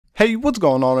Hey, what's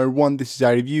going on everyone, this is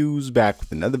iReviews back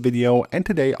with another video, and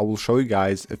today I will show you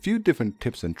guys a few different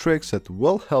tips and tricks that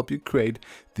will help you create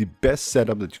the best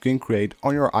setup that you can create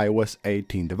on your iOS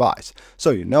 18 device.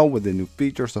 So with the new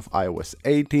features of iOS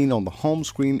 18 on the home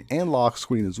screen and lock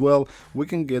screen as well, we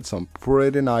can get some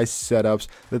pretty nice setups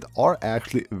that are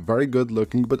actually very good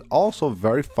looking but also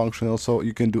very functional, so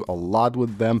you can do a lot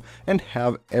with them and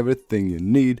have everything you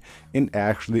need in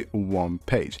actually one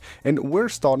page. And we're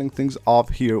starting things off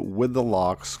here with the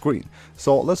lock screen.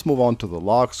 So let's move on to the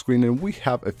lock screen, and we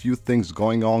have a few things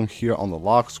going on here on the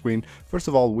lock screen. First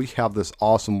of all, we have this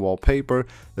awesome wallpaper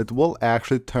that will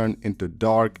actually turn into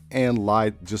dark and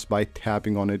light just by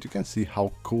tapping on it. You can see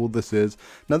how cool this is.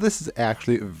 Now this is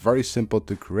actually very simple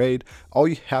to create. All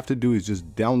you have to do is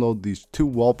just download these two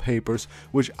wallpapers,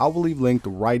 which I will leave linked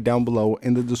right down below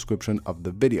in the description of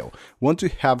the video. Once you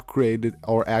have created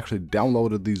or actually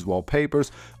downloaded these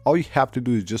wallpapers, all you have to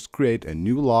do is just create a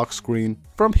new lock screen.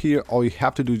 From here, all you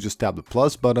have to do is just tap the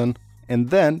plus button, and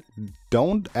then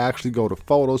don't actually go to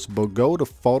photos but go to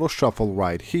photo shuffle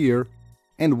right here,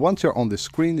 and once you're on the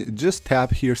screen, just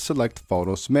tap here select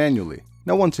photos manually.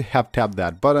 Now once you have tapped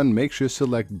that button, make sure you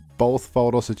select both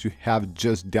photos that you have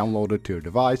just downloaded to your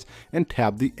device and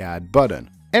tap the add button.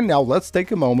 And now let's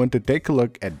take a moment to take a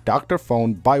look at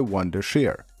Dr.Fone by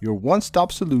Wondershare, your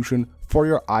one-stop solution for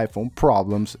your iPhone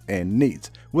problems and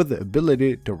needs, with the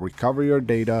ability to recover your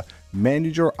data,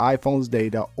 manage your iPhone's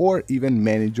data, or even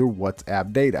manage your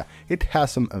WhatsApp data. It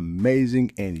has some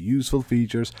amazing and useful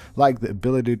features like the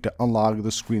ability to unlock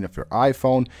the screen of your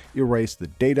iPhone, erase the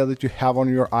data that you have on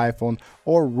your iPhone,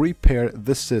 or repair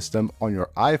the system on your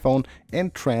iPhone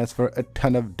and transfer a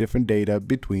ton of different data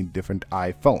between different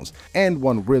iPhones. And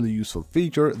one really useful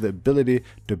feature, the ability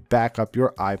to back up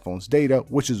your iPhone's data,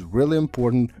 which is really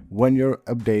important when you're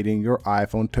updating your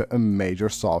iPhone to a major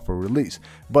software release.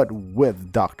 But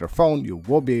with Dr.Fone, you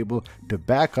will be able to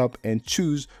back up and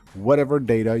choose whatever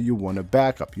data you want to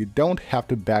back up. You don't have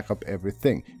to back up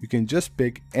everything. You can just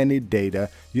pick any data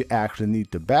you actually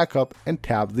need to back up and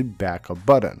tap the backup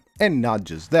button. And not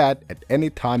just that, at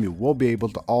any time you will be able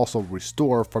to also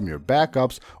restore from your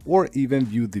backups or even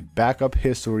view the backup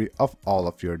history of all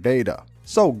of your data.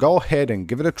 So go ahead and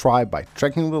give it a try by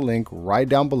checking the link right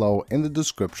down below in the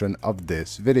description of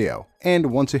this video. And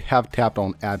once you have tapped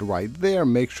on add right there,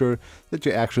 make sure that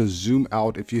you actually zoom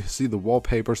out. If you see the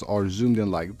wallpapers are zoomed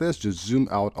in like this, just zoom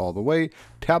out all the way,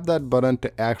 tap that button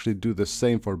to actually do the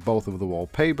same for both of the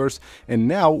wallpapers. And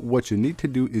now what you need to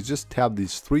do is just tap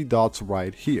these three dots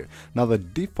right here. Now the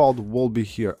default will be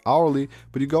here hourly,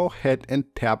 but you go ahead and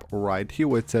tap right here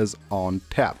where it says on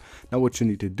tap. Now what you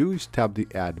need to do is tap the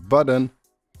add button,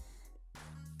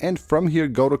 and from here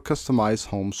go to customize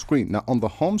home screen. Now on the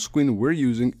home screen we're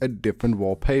using a different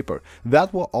wallpaper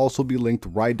that will also be linked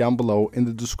right down below in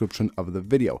the description of the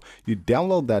video. You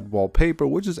download that wallpaper,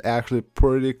 which is actually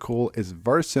pretty cool. It's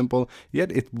very simple,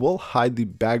 yet it will hide the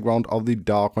background of the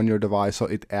dock on your device, so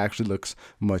it actually looks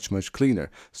much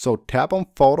cleaner. So tap on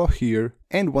photo here,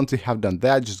 and once you have done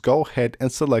that, just go ahead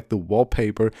and select the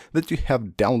wallpaper that you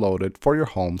have downloaded for your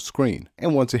home screen.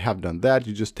 And once you have done that,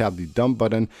 you just tap the done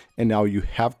button, and now you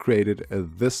have created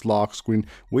this lock screen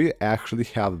where you actually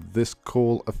have this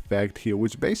cool effect here,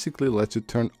 which basically lets you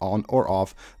turn on or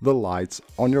off the lights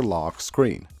on your lock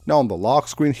screen. Now on the lock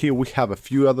screen here, we have a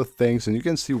few other things, and you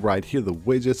can see right here the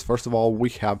widgets. First of all,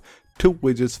 we have two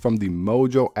widgets from the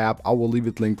Mojo app. I will leave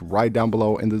it linked right down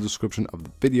below in the description of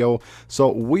the video.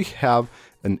 So we have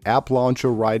an app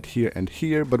launcher right here and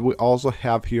here, but we also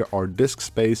have here our disk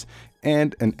space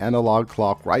and an analog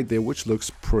clock right there, which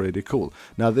looks pretty cool.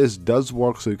 Now this does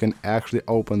work, so you can actually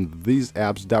open these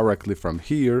apps directly from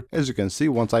here. As you can see,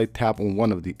 once I tap on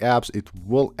one of the apps, it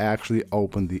will actually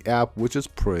open the app, which is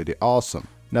pretty awesome.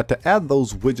 Now to add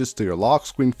those widgets to your lock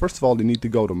screen, first of all you need to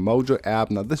go to Mojo app.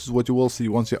 Now this is what you will see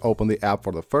once you open the app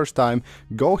for the first time.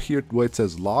 Go here where it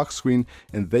says lock screen,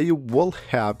 and there you will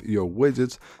have your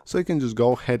widgets, so you can just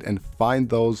go ahead and find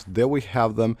those. There we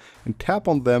have them, and tap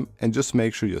on them and just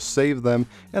make sure you save them,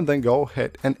 and then go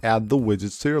ahead and add the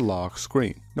widgets to your lock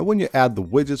screen. Now when you add the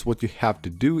widgets, what you have to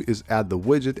do is add the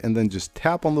widget and then just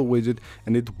tap on the widget,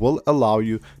 and it will allow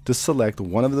you to select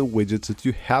one of the widgets that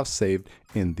you have saved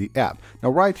in the app. Now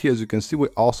right here, as you can see, we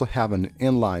also have an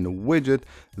inline widget.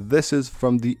 This is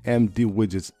from the MD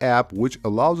Widgets app, which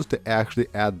allows us to actually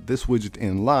add this widget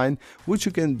inline, which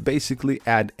you can basically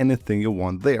add anything you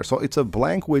want there. So it's a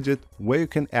blank widget where you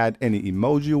can add any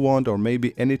emoji you want, or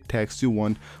maybe any text you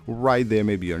want right there,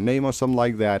 maybe your name or something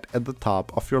like that at the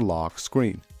top of your lock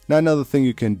screen. Now another thing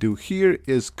you can do here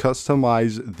is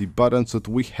customize the buttons that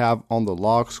we have on the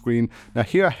lock screen. Now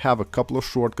here I have a couple of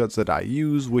shortcuts that I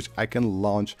use which I can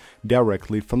launch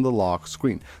directly from the lock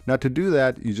screen. Now to do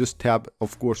that, you just tap,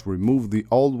 of course, remove the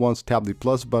old ones, tap the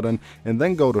plus button, and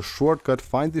then go to shortcut,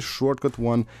 find the shortcut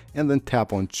one, and then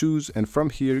tap on choose. And from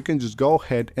here you can just go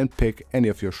ahead and pick any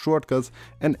of your shortcuts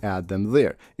and add them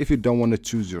there. If you don't want to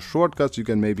choose your shortcuts, you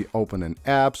can maybe open an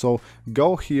app. So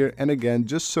go here and again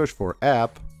just search for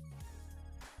app,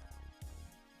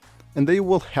 and they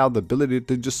will have the ability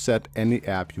to just set any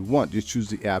app you want. You choose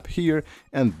the app here,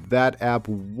 and that app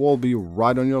will be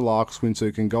right on your lock screen, so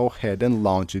you can go ahead and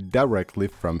launch it directly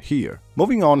from here.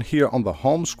 Moving on here on the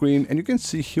home screen, and you can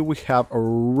see here we have a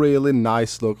really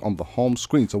nice look on the home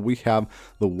screen. So we have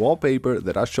the wallpaper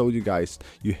that I showed you guys.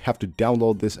 You have to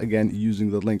download this again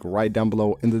using the link right down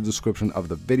below in the description of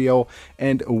the video,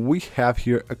 and we have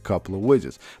here a couple of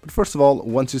widgets. But first of all,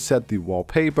 once you set the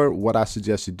wallpaper, what I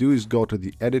suggest you do is go to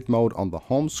the edit mode on the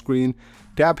home screen,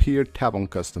 tap here, tap on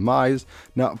customize.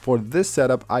 Now for this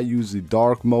setup I use the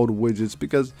dark mode widgets,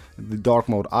 because the dark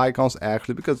mode icons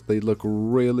actually, because they look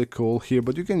really cool here,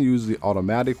 but you can use the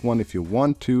automatic one if you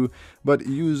want to. But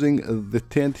using the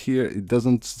tint here, it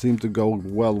doesn't seem to go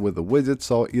well with the widget,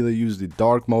 so either use the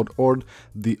dark mode or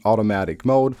the automatic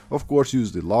mode. Of course,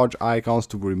 use the large icons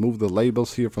to remove the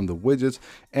labels here from the widgets,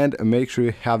 and make sure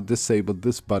you have disabled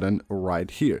this button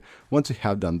right here. Once you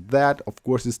have done that, of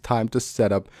course, it's time to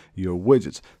set up your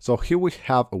widgets. So here we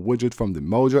have a widget from the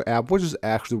Mojo app, which is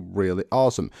actually really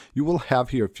awesome. You will have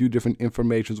here a few different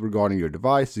informations regarding your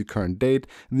device, the current date,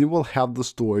 and you will have the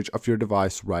storage of your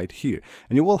device right here.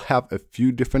 And you will have a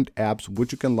few different apps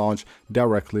which you can launch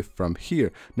directly from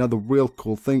here. Now the real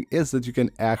cool thing is that you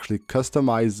can actually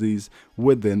customize these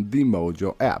within the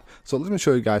Mojo app. So let me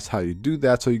show you guys how you do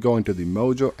that. So you go into the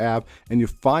Mojo app and you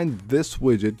find this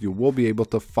widget. You will be able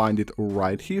to find it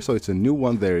right here. So it's a new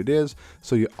one, there it is.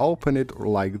 So you open it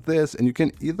like this, and you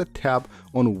can either tap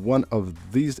on one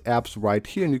of these apps right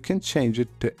here, and you can change it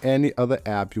to any other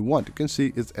app you want. You can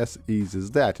see it's as easy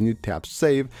as that, and you tap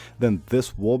save, then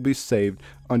this will be saved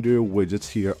under your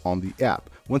widgets here on the app.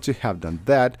 Once you have done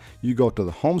that, you go to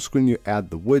the home screen, you add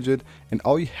the widget, and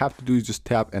all you have to do is just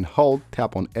tap and hold,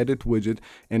 tap on edit widget,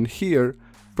 and here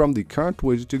from the current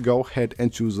widget you go ahead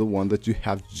and choose the one that you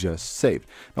have just saved.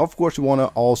 Now of course you want to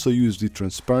also use the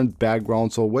transparent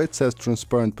background, so where it says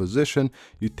transparent position,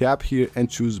 you tap here and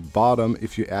choose bottom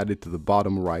if you add it to the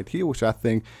bottom right here, which I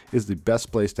think is the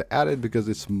best place to add it because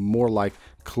it's more like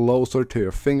closer to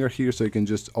your finger here, so you can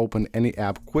just open any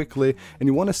app quickly. And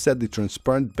you want to set the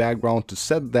transparent background to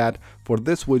set that for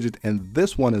this widget and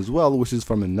this one as well, which is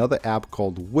from another app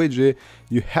called Widget.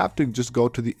 You have to just go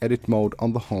to the edit mode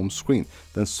on the home screen,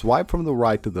 then swipe from the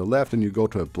right to the left, and you go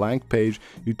to a blank page.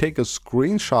 You take a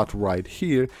screenshot right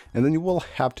here, and then you will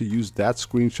have to use that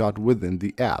screenshot within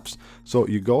the apps. So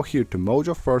you go here to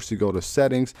Mojo first, you go to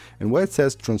settings, and where it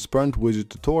says transparent widget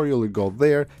tutorial, you go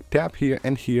there, tap here,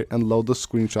 and load the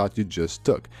screenshot you just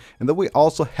took. And then we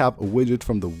also have a widget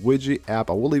from the Widget app.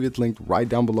 I will leave it linked right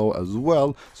down below as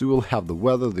well, so you will have the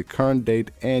weather, the current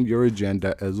date, and your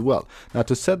agenda as well. Now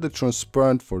to set the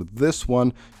transparent for this one,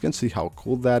 you can see how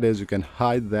cool that is. You can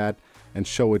hide that and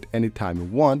show it anytime you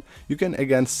want. You can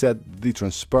again set the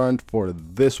transparent for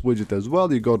this widget as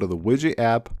well. You go to the Widget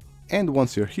app, and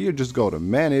once you're here, just go to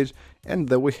manage, and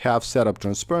then we have setup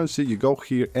transparency. You go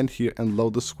here and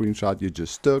load the screenshot you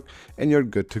just took, and you're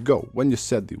good to go. When you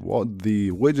set the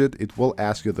widget, it will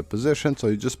ask you the position, so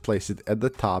you just place it at the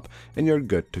top and you're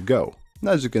good to go.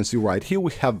 Now as you can see right here,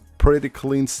 we have pretty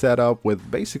clean setup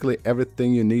with basically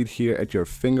everything you need here at your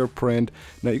fingerprint.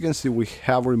 Now you can see we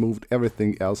have removed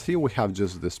everything else. Here we have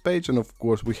just this page, and of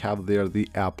course we have there the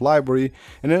app library.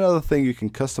 And another thing you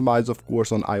can customize, of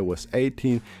course, on iOS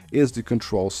 18 is the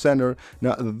control center.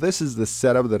 Now this is the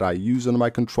setup that I use on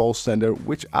my control center,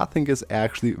 which I think is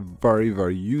actually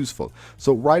very useful.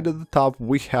 So right at the top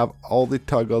we have all the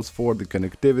toggles for the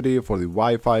connectivity, for the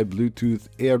Wi-Fi, Bluetooth,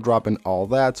 AirDrop, and all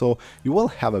that. So you will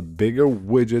have a bigger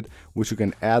widget which you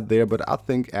can add there, but I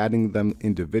think adding them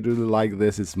individually like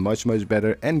this is much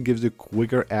better and gives you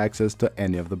quicker access to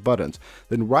any of the buttons.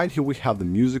 Then right here we have the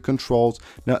music controls.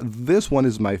 Now this one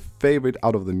is my favorite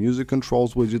out of the music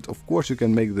controls widget. Of course you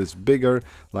can make this bigger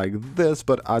like this,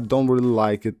 but I don't really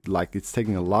like it, like it's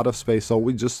taking a lot of space, so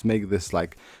we just make this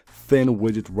like thin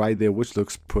widget right there, which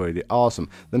looks pretty awesome.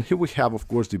 Then here we have, of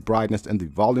course, the brightness and the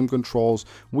volume controls.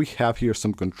 We have here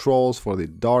some controls for the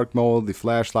dark mode, the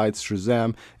flashlights,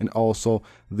 Shazam, and also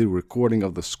the recording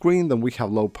of the screen. Then we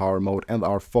have low power mode and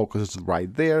our focus is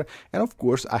right there. And of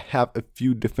course, I have a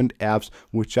few different apps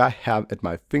which I have at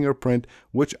my fingerprint,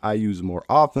 which I use more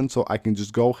often, so I can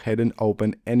just go ahead and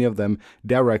open any of them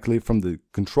directly from the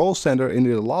control center, and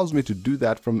it allows me to do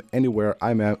that from anywhere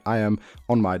I am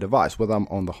on my device. Whether I'm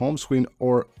on the home screen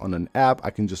or on an app, I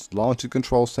can just launch the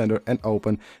control center and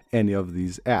open any of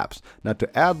these apps. Now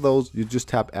to add those, you just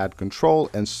tap add control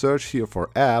and search here for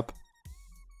app.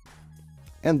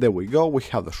 And there we go, we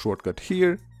have the shortcut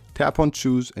here. Tap on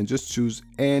choose and just choose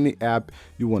any app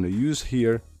you want to use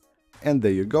here. And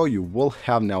there you go, you will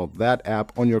have now that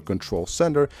app on your control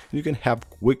center. You can have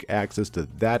quick access to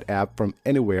that app from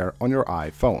anywhere on your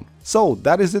iPhone. So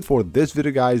that is it for this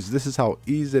video, guys. This is how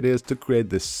easy it is to create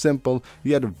this simple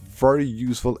yet very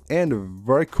useful and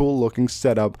very cool looking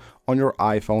setup on your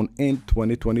iPhone in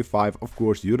 2025, of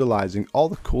course utilizing all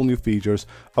the cool new features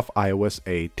of iOS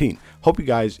 18. Hope you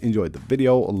guys enjoyed the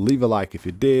video. Leave a like if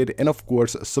you did, and of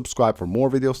course subscribe for more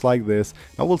videos like this.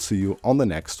 I will see you on the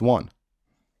next one.